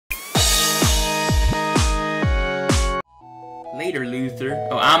Later, loser.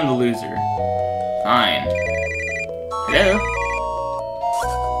 Oh, I'm the loser. Fine. Hello?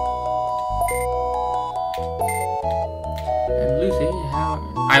 I'm Lucy. How?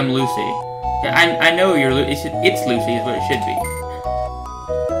 I'm Lucy. Yeah, I know you're Lucy. It's Lucy is what it should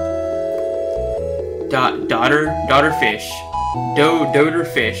be. Daughter fish. Doter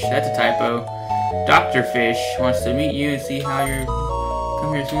fish. That's a typo. Dr. Fish wants to meet you and see how you're...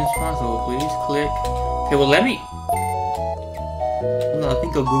 Come here as soon as possible, please. Click. Okay, well, let me... Well, I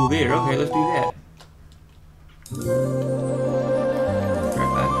think I'll go there. Okay, let's do that.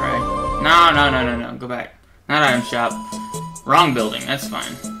 Try. No. Go back. Not item shop. Wrong building. That's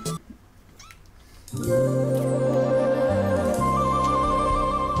fine.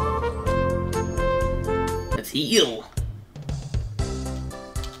 Let's heal.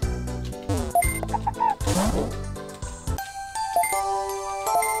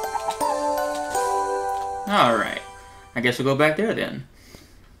 Alright. I guess we'll go back there then.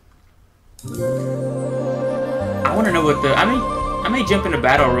 I want to know what the... I may jump into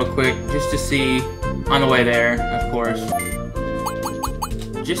battle real quick just to see... On the way there, of course.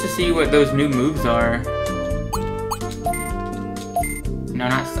 Just to see what those new moves are. No,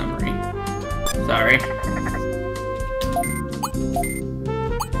 not summary. Sorry.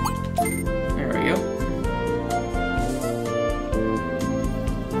 There we go.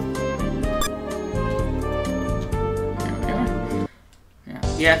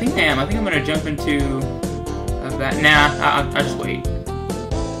 Yeah, I think I am. I think I'm gonna jump into that. Nah, I'll just wait.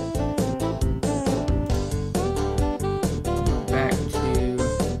 Back to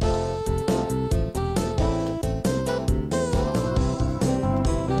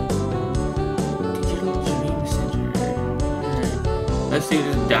Digital Dream Center. Alright. Let's see what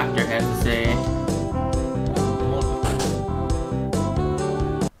this doctor has to say.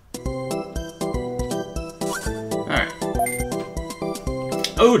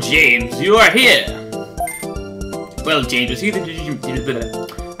 Oh, James, you are here! Well, James, I see the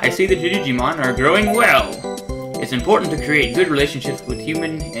Digimon are growing well. It's important to create good relationships with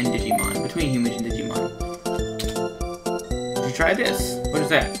human and Digimon, between humans and Digimon. Did you try this? What is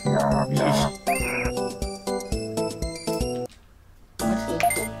that?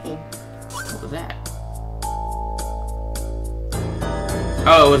 What was that?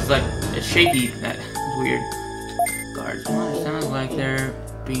 Oh, it was like a shaky. That was weird. Guards, well, it sounds like they're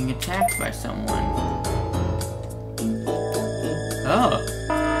being attacked by someone. Oh,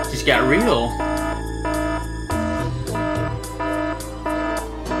 just got real.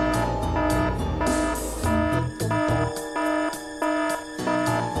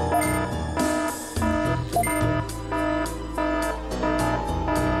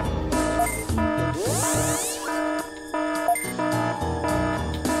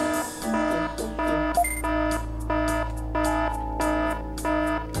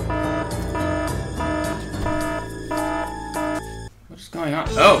 Going on?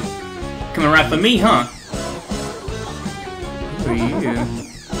 Oh, coming right for me, huh? Who are you?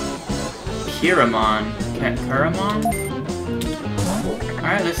 Kiramon. Karamon?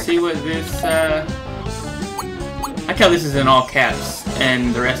 Alright, let's see what this, I like how this is in all caps,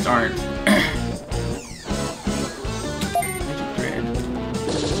 and the rest aren't. Magic Thread.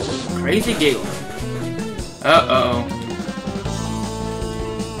 Crazy Gale. Uh-oh.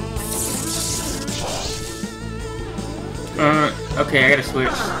 Okay, I gotta switch.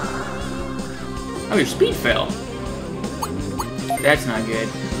 Oh, your speed fell. That's not good.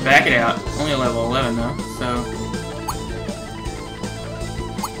 Back it out. Only a level 11 though, so...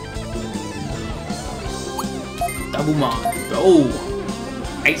 Doublemon. Go!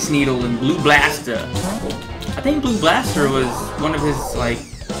 Ice Needle and Blue Blaster. I think Blue Blaster was one of his, like,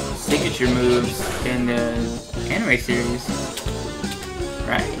 signature moves in the anime series.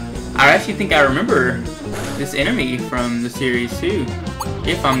 Right. I actually think I remember this enemy from the series too,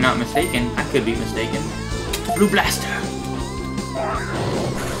 if I'm not mistaken. I could be mistaken. Blue Blaster.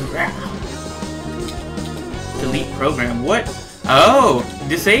 Delete program. What? Oh,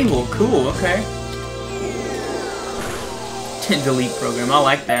 disable. Cool. Okay. Delete program. I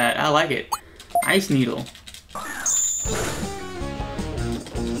like that. I like it. Ice Needle.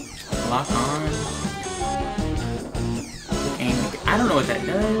 Lock on. I don't know what that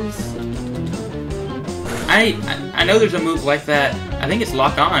does. I know there's a move like that. I think it's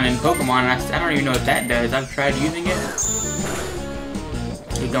lock on in Pokemon, and I don't even know what that does. I've tried using it.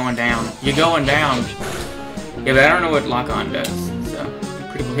 You're going down. You're going down. Yeah, but I don't know what lock on does. So,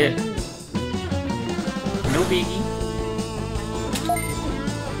 critical hit. No biggie.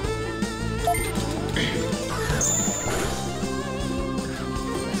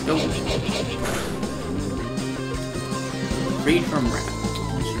 Let's go. Freed from rap.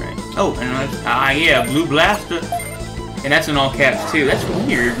 That's right. Oh, and yeah, Blue Blaster. And that's in all caps too. That's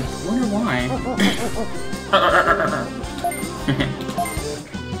weird. I wonder why.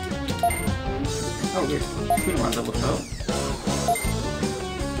 Oh, good. We don't want double toe.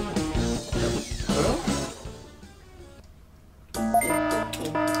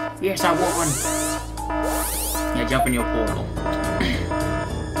 Yes, I want one. Yeah, jump in your portal.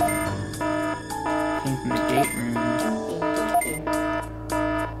 Came from the gate room.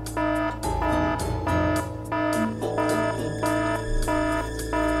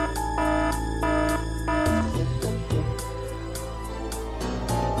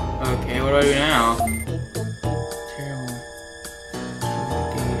 Okay, what do I do now? Terrible.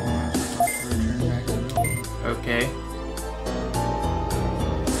 Okay.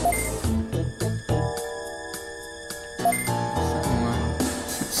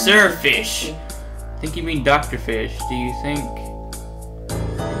 Sir Fish. I think you mean Dr. Fish. Do you think...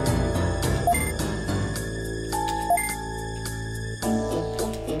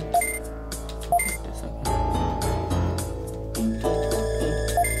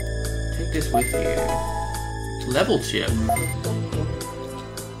 Take this with you. Level chip.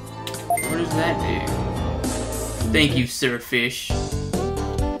 What does that do? Thank you, Sir Fish.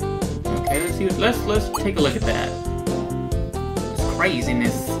 Okay, let's see. Let's take a look at that.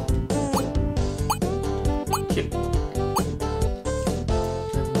 Craziness. Chip.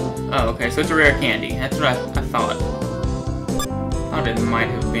 Oh, okay, so it's a rare candy. That's what I thought. Thought it might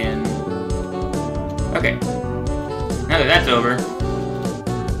have been. Okay. Now that that's over,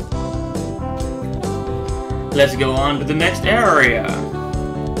 let's go on to the next area.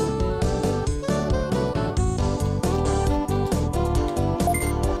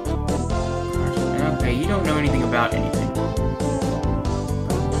 Okay, you don't know anything about anything.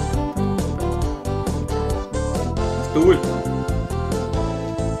 Do it.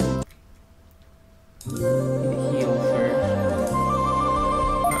 Heal first.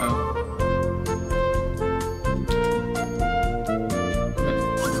 Uh-oh.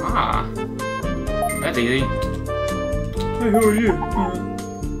 Ah. That's easy. Hey, who are you?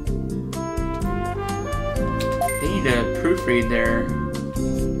 They need to proofread their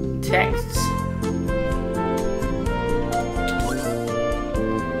texts.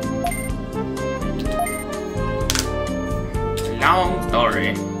 Long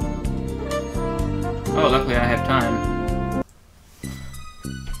story. Oh, luckily I have time.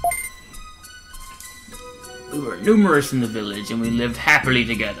 We were numerous in the village and we lived happily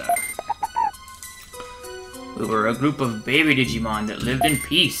together. We were a group of baby Digimon that lived in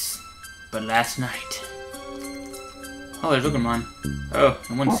peace. But last night... Oh, there's Pokemon. Oh,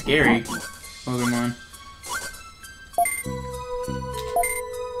 and one scary Pokemon.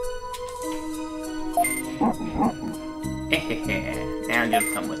 Now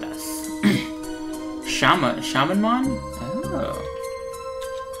you'll come with us. Shamanmon? Oh.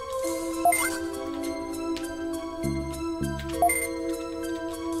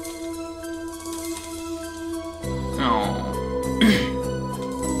 Oh.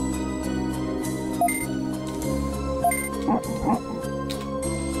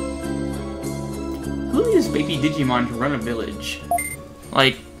 Who is baby Digimon to run a village?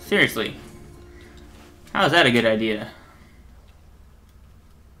 Like, seriously. How is that a good idea?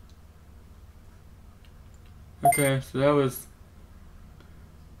 Okay, so that was...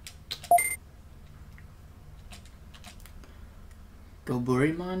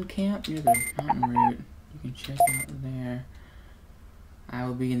 Goburimon camp near the mountain route. You can check out there. I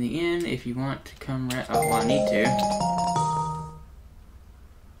will be in the inn if you want to come oh, well, I need to.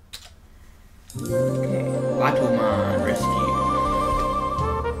 Okay, Batumon rescue.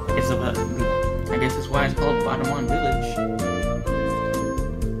 It's about... I guess that's why it's called Batumon Village.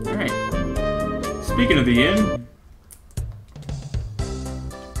 Alright. Speaking of the inn...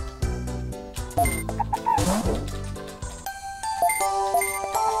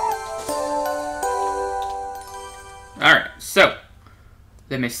 Alright, so...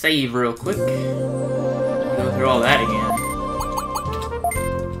 Let me save real quick. Go through all that again.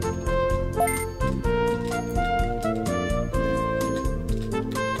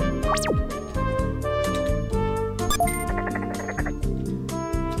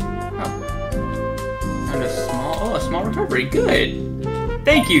 A small recovery. Good.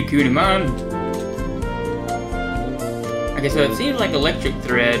 Thank you, Kunimon. Okay, so it seems like electric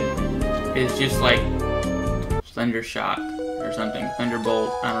thread is just like thunder shock or something.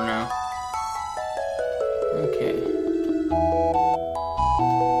 Thunderbolt. I don't know. Okay.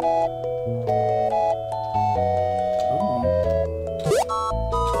 Ooh.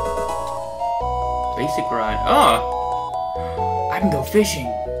 Basic ride. Oh! I can go fishing.